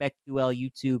twitch.tv/BetQL,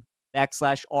 YouTube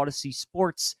 /Odyssey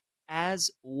Sports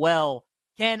as well.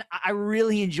 Ken, I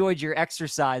really enjoyed your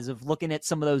exercise of looking at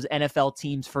some of those NFL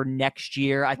teams for next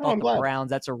year. I thought the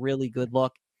Browns, that's a really good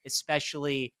look,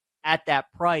 especially at that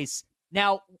price.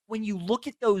 Now, when you look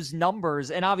at those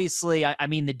numbers, and obviously, I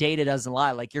mean, the data doesn't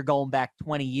lie, like you're going back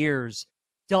 20 years,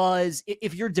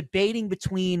 if you're debating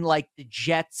between like the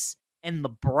Jets and the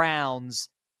Browns,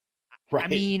 right. I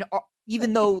mean,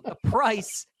 even though the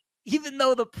price Imagine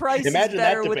is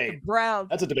better with debate. the Browns.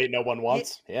 That's a debate no one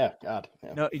wants. God.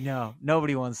 Yeah. No,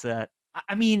 nobody wants that.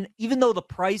 I mean, even though the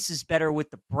price is better with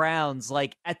the Browns,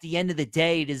 like at the end of the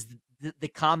day, does the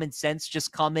common sense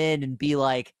just come in and be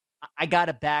like, I got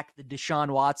to back the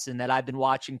Deshaun Watson that I've been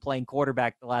watching playing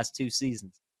quarterback the last 2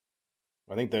 seasons?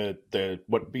 I think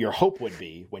what your hope would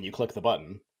be when you click the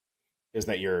button is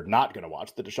that you're not going to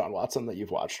watch the Deshaun Watson that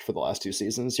you've watched for the last 2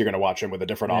 seasons. You're going to watch him with a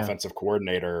different offensive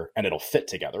coordinator, and it'll fit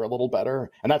together a little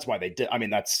better. And that's why they did. I mean,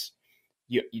 that's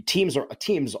teams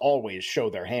always show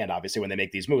their hand, obviously, when they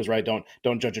make these moves, right? Don't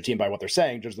judge a team by what they're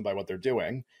saying, judge them by what they're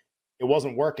doing. It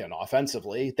wasn't working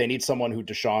offensively. They need someone who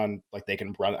Deshaun, like they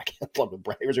can run. I can't love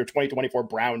it. Here's your 2024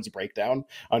 Browns breakdown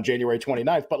on January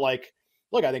 29th. But like,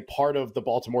 look, I think part of the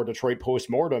Baltimore-Detroit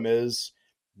postmortem is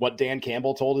what Dan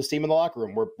Campbell told his team in the locker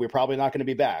room. We're probably not going to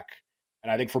be back.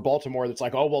 And I think for Baltimore, it's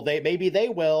like, oh, well, maybe they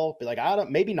will. Be like,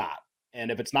 maybe not. And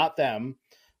if it's not them,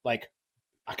 like,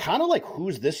 I kind of like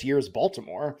who's this year's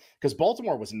Baltimore, because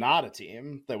Baltimore was not a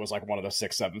team that was like one of the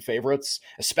 6-7 favorites,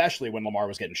 especially when Lamar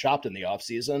was getting shopped in the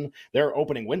offseason. Their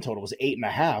opening win total was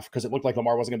 8.5 because it looked like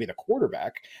Lamar wasn't going to be the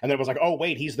quarterback. And then it was like, oh,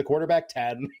 wait, he's the quarterback,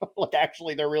 10. Like,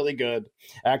 actually, they're really good.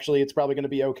 Actually, it's probably going to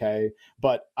be okay.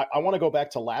 But I want to go back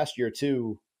to last year,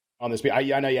 too, on this. I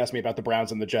know you asked me about the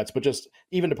Browns and the Jets, but just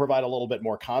even to provide a little bit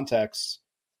more context.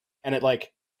 And it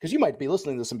like, because you might be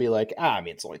listening to this and be like,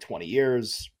 it's only 20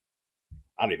 years.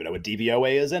 I don't even know what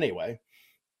DVOA is anyway.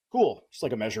 Cool. Just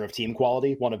like a measure of team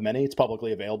quality, one of many. It's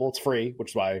publicly available. It's free,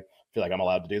 which is why I feel like I'm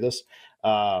allowed to do this.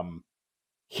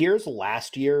 Here's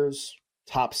last year's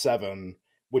top 7,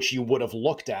 which you would have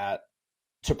looked at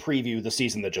to preview the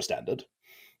season that just ended.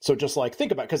 So just like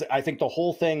think about it, because I think the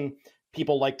whole thing,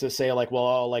 people like to say like,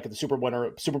 well, like the Super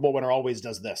Bowl winner always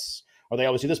does this, or they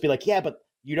always do this. Be like, yeah, but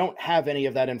you don't have any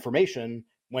of that information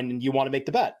when you want to make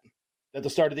the bet at the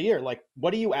start of the year. Like,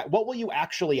 what will you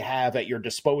actually have at your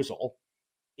disposal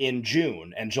in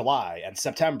June and July and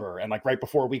September and like right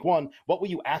before week 1? What will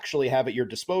you actually have at your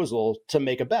disposal to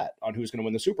make a bet on who's going to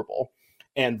win the Super Bowl?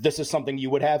 And this is something you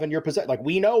would have in your possession. Like,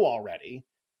 we know already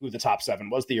who the top 7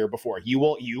 was the year before.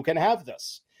 You can have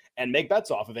this and make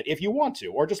bets off of it if you want to,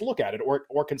 or just look at it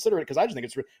or consider it. Cause I just think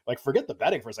it's like, forget the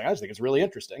betting for a second. I just think it's really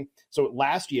interesting. So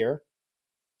last year,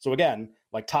 so again,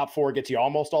 like top 4 gets you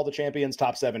almost all the champions.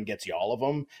 Top 7 gets you all of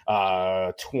them.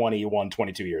 21,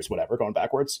 22 years, whatever, going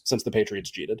backwards since the Patriots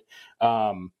cheated.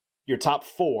 Your top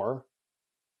 4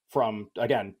 from,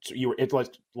 again, it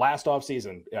was last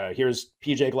offseason. Here's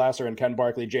PJ Glasser and Ken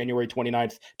Barkley, January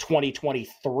 29th,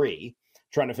 2023,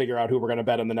 trying to figure out who we're going to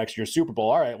bet in the next year's Super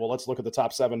Bowl. All right, well, let's look at the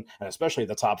top 7 and especially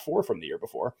the top 4 from the year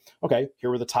before. Okay,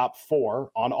 here were the top 4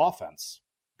 on offense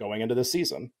going into this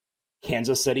season.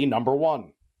 Kansas City, number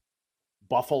 1.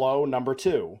 Buffalo, number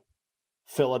 2,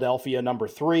 Philadelphia, number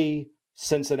 3,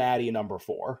 Cincinnati, number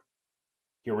 4.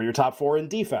 Here were your top 4 in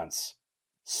defense.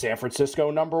 San Francisco,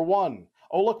 number 1.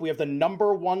 Oh, look, we have the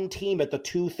number 1 team at the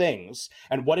 2 things.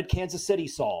 And what did Kansas City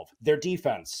solve? Their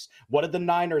defense. What did the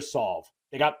Niners solve?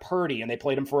 They got Purdy and they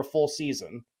played him for a full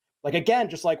season. Like, again,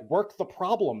 just like work the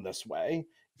problem this way.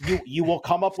 You will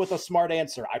come up with a smart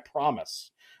answer, I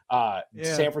promise.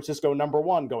 San Francisco, number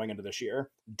 1 going into this year.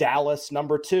 Dallas,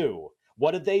 number 2.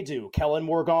 What did they do? Kellen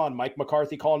Moore gone, Mike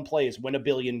McCarthy calling plays, win 1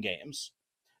 billion games.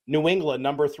 New England,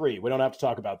 number 3. We don't have to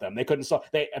talk about them. They couldn't solve.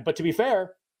 But to be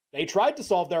fair, they tried to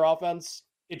solve their offense.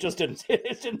 It just didn't.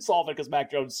 It didn't solve it because Mac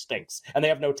Jones stinks and they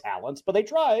have no talent. But they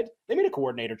tried. They made a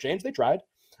coordinator change. They tried.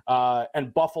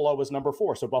 And Buffalo was number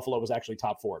 4. So Buffalo was actually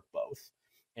top 4 at both.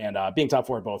 And being top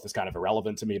 4 at both is kind of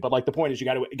irrelevant to me. But like the point is, you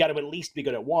got to at least be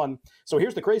good at one. So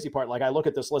here's the crazy part. Like I look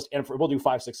at this list, and we'll do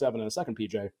 5, 6, 7 in a second.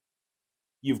 PJ,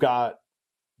 you've got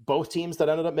both teams that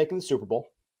ended up making the Super Bowl.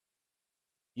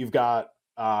 You've got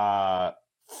 4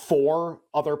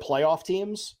 other playoff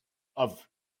teams of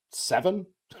 7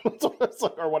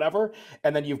 or whatever.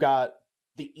 And then you've got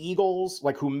the Eagles,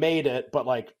 like who made it, but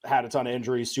like had a ton of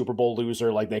injuries, Super Bowl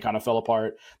loser, like they kind of fell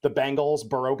apart. The Bengals,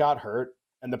 Burrow got hurt.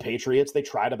 And the Patriots, they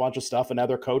tried a bunch of stuff. And now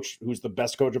their coach, who's the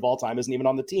best coach of all time, isn't even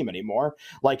on the team anymore.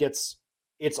 Like it's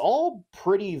all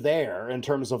pretty there in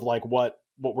terms of like what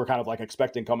we're kind of like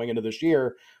expecting coming into this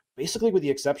year, basically with the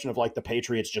exception of like the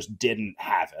Patriots just didn't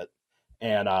have it.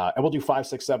 And we'll do 5,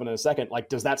 6, 7 in a second. Like,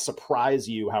 does that surprise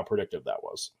you how predictive that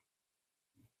was?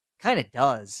 Kind of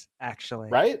does, actually.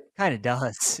 Right? Kind of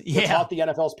does. We're taught the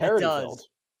NFL's parity field.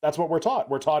 That's what we're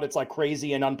taught. We're taught it's like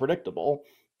crazy and unpredictable,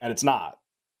 and it's not.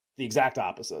 The exact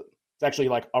opposite. It's actually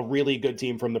like a really good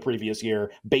team from the previous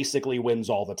year basically wins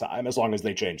all the time as long as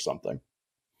they change something.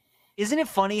 Isn't it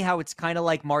funny how it's kind of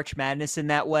like March Madness in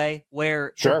that way,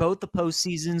 where Sure. they're both the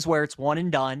postseasons where it's one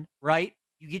and done, right?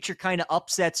 You get your kind of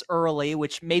upsets early,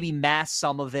 which maybe mask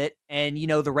some of it, and, you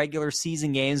know, the regular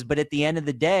season games. But at the end of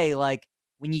the day, like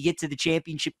when you get to the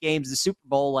championship games, the Super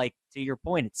Bowl, like to your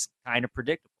point, it's kind of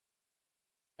predictable.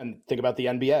 And think about the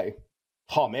NBA.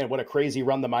 Oh, man, what a crazy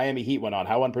run the Miami Heat went on.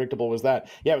 How unpredictable was that?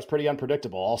 Yeah, it was pretty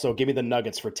unpredictable. Also, give me the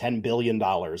Nuggets for $10 billion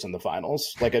in the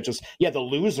finals. Like, it just, the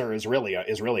loser is really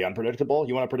unpredictable.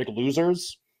 You want to predict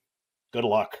losers? Good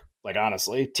luck. Like,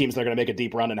 honestly, teams that are going to make a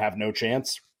deep run and have no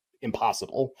chance,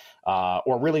 impossible.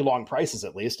 Or really long prices,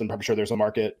 at least. And I'm sure there's a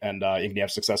market, and you can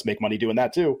have success, make money doing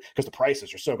that, too, because the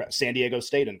prices are so good. San Diego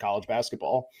State in college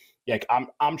basketball. Like,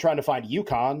 I'm trying to find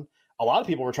UConn. A lot of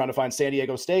people were trying to find San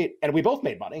Diego State, and we both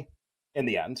made money. In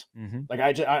the end, like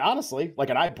I honestly, like,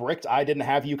 and I didn't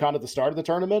have UConn at the start of the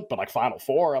tournament, but like Final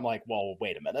Four, I'm like, well,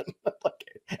 wait a minute, like,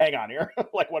 hang on here,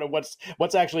 like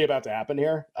what's actually about to happen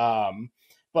here?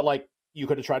 But like You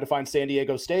could have tried to find San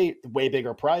Diego State, way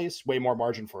bigger price, way more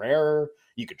margin for error.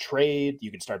 You could trade.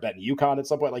 You could start betting UConn at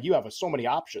some point. Like, you have so many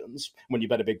options when you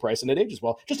bet a big price, and it ages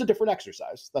well. Just a different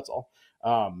exercise. That's all.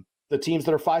 The teams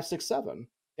that are 5, 6, 7.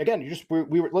 Again,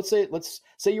 let's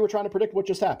say you were trying to predict what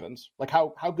just happened. Like,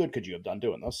 how good could you have done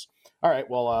doing this? All right,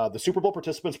 well, the Super Bowl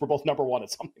participants were both number 1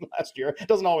 at something last year. It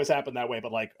doesn't always happen that way,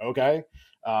 but like, okay.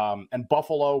 And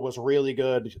Buffalo was really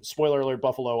good. Spoiler alert,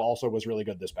 Buffalo also was really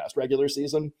good this past regular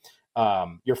season.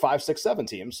 Your 5, 6, 7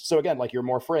 teams. So again, like your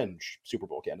more fringe Super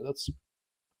Bowl candidates.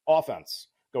 Offense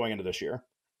going into this year.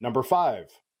 Number 5,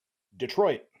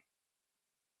 Detroit.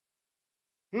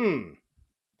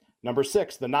 Number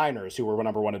 6, the Niners, who were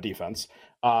number 1 in defense.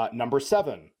 Number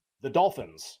 7, the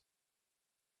Dolphins.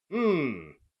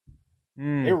 They're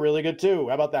really good too.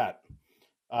 How about that?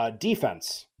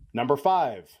 Defense. Number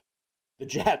 5, the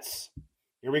Jets.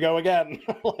 Here we go again.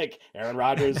 Like, Aaron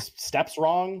Rodgers steps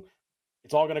wrong,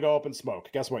 it's all going to go up in smoke.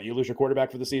 Guess what? You lose your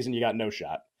quarterback for the season, you got no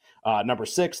shot. Number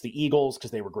 6, the Eagles,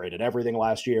 because they were great at everything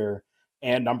last year.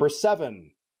 And number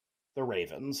 7, the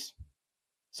Ravens.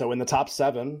 So in the top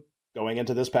 7 going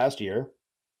into this past year,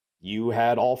 you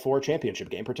had all 4 championship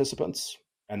game participants.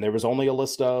 And there was only a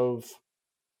list of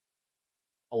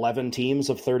 11 teams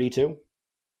of 32.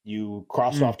 You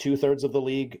crossed off 2/3 of the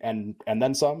league and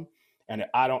then some. And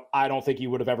I don't think you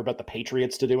would have ever bet the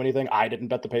Patriots to do anything. I didn't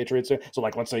bet the Patriots to. So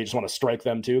like, let's say you just want to strike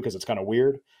them too, because it's kind of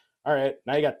weird. All right,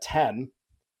 now you got 10.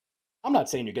 I'm not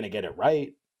saying you're going to get it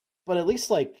right, but at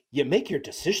least like you make your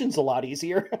decisions a lot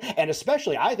easier. And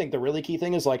especially, I think the really key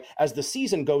thing is like, as the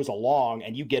season goes along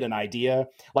and you get an idea,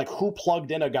 like who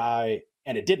plugged in a guy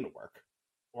and it didn't work,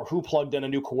 or who plugged in a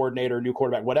new coordinator, new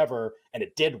quarterback, whatever, and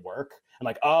it did work. And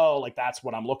like, oh, like that's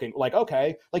what I'm looking like.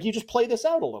 Okay, like you just play this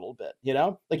out a little bit, you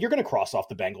know, like you're going to cross off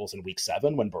the Bengals in week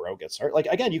 7 when Burrow gets hurt. Like,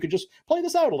 again, you could just play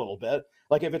this out a little bit.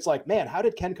 Like if it's like, man, how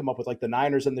did Ken come up with like the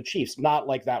Niners and the Chiefs? Not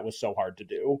like that was so hard to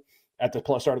do at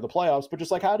the start of the playoffs, but just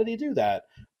like, how did he do that?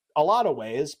 A lot of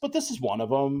ways, but this is one of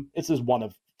them. This is one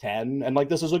of 10. And like,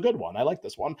 this is a good one. I like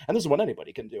this one. And this is what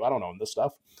anybody can do. I don't own this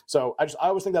stuff. So I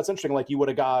always think that's interesting. Like you would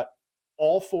have got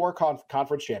all 4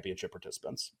 conference championship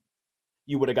participants.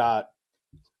 You would have got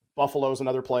Buffalo's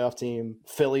another playoff team.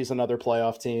 Philly's another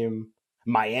playoff team.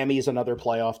 Miami's another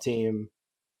playoff team.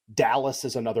 Dallas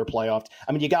is another playoff.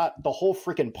 I mean, you got the whole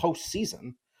freaking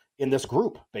postseason in this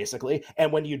group, basically.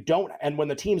 And when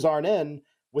the teams aren't in,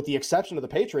 with the exception of the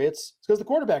Patriots, it's because the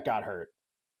quarterback got hurt.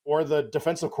 Or the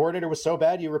defensive coordinator was so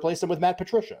bad, you replaced him with Matt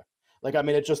Patricia. Like, I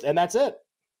mean, and that's it.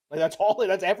 Like,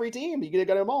 that's every team. You get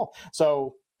them all.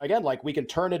 So, again, like, we can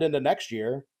turn it into next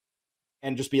year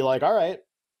and just be like, all right,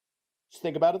 just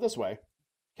think about it this way.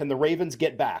 Can the Ravens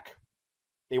get back?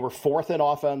 They were 4th in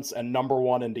offense and number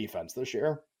 1 in defense this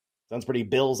year. Sounds pretty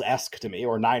Bills-esque to me,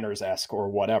 or Niners-esque, or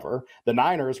whatever. The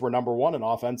Niners were number 1 in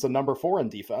offense and number 4 in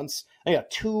defense. They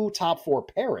got 2 top 4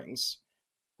 pairings.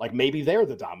 Like, maybe they're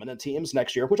the dominant teams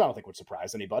next year, which I don't think would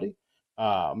surprise anybody.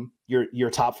 Your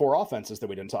top 4 offenses that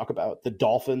we didn't talk about, the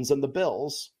Dolphins and the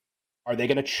Bills, are they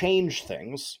going to change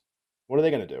things? What are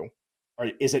they going to do? Or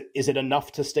is it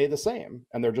enough to stay the same?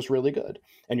 And they're just really good.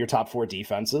 And your top 4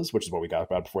 defenses, which is what we got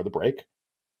about before the break,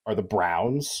 are the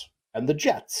Browns and the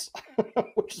Jets,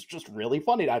 which is just really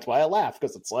funny. That's why I laugh,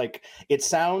 because it's like, it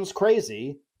sounds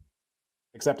crazy,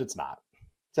 except it's not.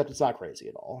 Except it's not crazy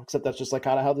at all. Except that's just like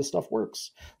kind of how this stuff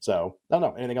works. So, I don't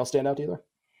know. Anything else stand out to you there?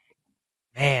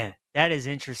 Man, that is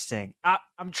interesting.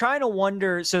 I'm trying to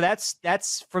wonder. So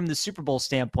that's from the Super Bowl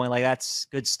standpoint. Like, that's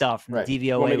good stuff from right. the DVOA.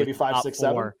 You want me to give you 5, 6,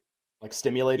 7? Like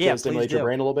stimulate your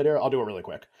brain a little bit here. I'll do it really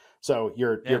quick. So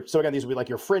so again, these would be like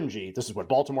your fringy. This is what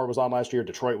Baltimore was on last year.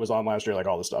 Detroit was on last year. Like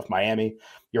all this stuff. Miami.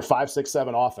 Your 5, 6,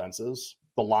 7 offenses.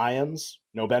 The Lions.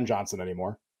 No Ben Johnson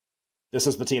anymore. This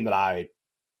is the team that I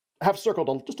have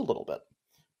circled just a little bit.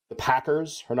 The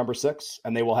Packers are number 6,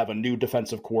 and they will have a new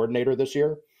defensive coordinator this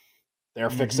year. They're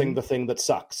fixing the thing that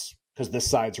sucks, because this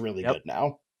side's really good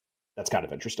now. That's kind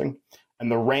of interesting.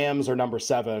 And the Rams are number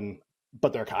 7.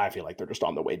 But I feel like they're just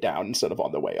on the way down instead of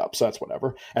on the way up. So that's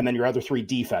whatever. And then your other 3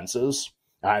 defenses,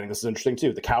 I think this is interesting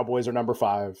too. The Cowboys are number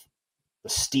 5. The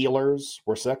Steelers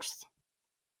were 6th.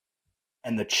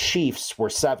 And the Chiefs were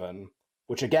 7,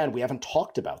 which again, we haven't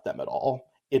talked about them at all.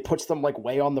 It puts them like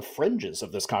way on the fringes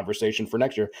of this conversation for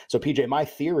next year. So PJ, my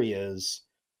theory is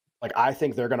like, I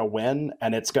think they're going to win,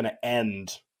 and it's going to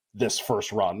end this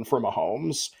first run for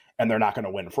Mahomes. And they're not going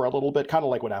to win for a little bit, kind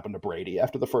of like what happened to Brady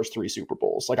after the first 3 Super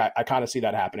Bowls. Like I kind of see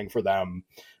that happening for them,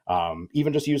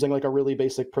 even just using like a really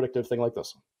basic predictive thing like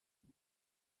this.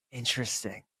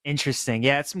 Interesting.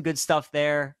 Yeah, it's some good stuff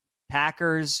there.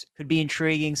 Packers could be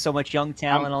intriguing. So much young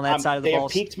talent on that side of the ball.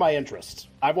 They have piqued my interest.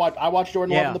 I watched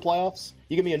Jordan Love in the playoffs.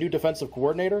 You give me a new defensive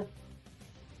coordinator,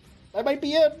 I might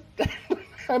be in.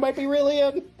 I might be really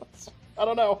in. I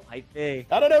don't know. Might be.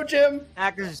 I don't know, Jim.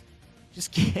 Packers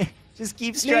just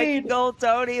keep striking gold,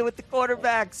 Tony, with the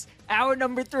quarterbacks. Hour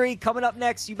number 3 coming up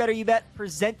next. You Better You Bet,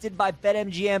 presented by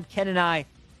BetMGM. Ken and I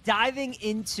diving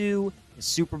into the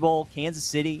Super Bowl, Kansas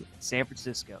City, San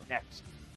Francisco. Next.